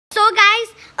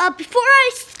before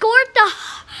I scored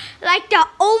the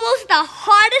almost the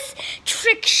hardest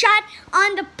trick shot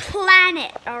on the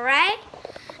planet. All right.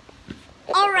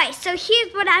 So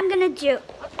here's what I'm gonna do.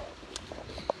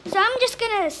 So I'm just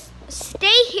gonna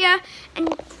stay here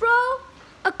and throw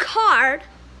a card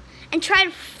and try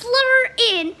to flutter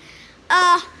in.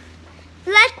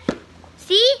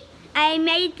 See, I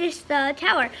made this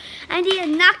tower. I need to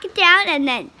knock it down and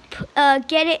then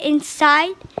get it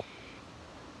inside.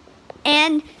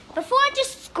 And before I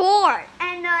just scored,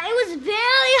 and it was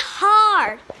very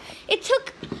hard. It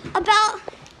took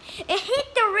it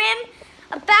hit the rim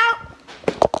about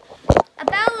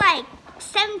like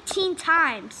 17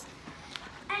 times.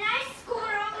 And I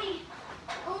scored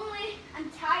only I'm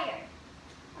tired.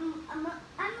 I'm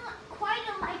quite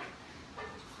like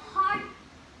hard.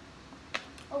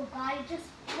 Oh God, it just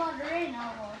fluttered in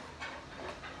almost.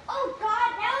 Oh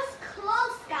God, that was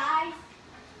close, guys.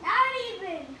 Not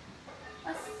even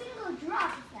a single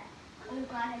drop of that. Oh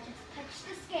God, I just touched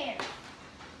the scare.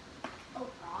 Oh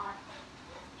God.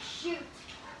 Shoot.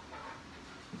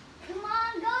 Come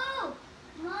on, go.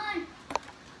 Come on.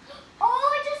 Oh,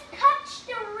 I just touched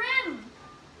the rim.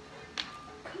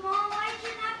 Come on, why did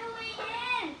you not go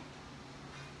in?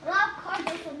 Love card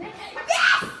goes to me.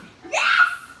 Yes! Yes!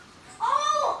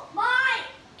 Oh my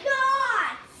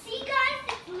God! See, guys,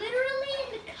 it's literally in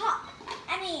the cup.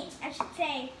 I should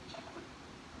say,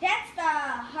 that's the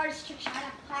hardest trick shot on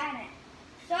the planet.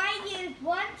 So I used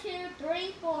 1, 2,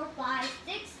 3, 4, 5,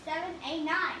 6, 7, 8, 9.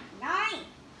 9.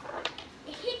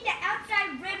 It hit the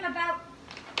outside rim about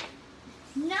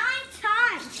 9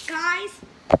 times, guys.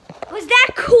 Was that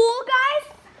cool,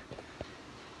 guys?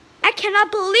 I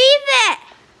cannot believe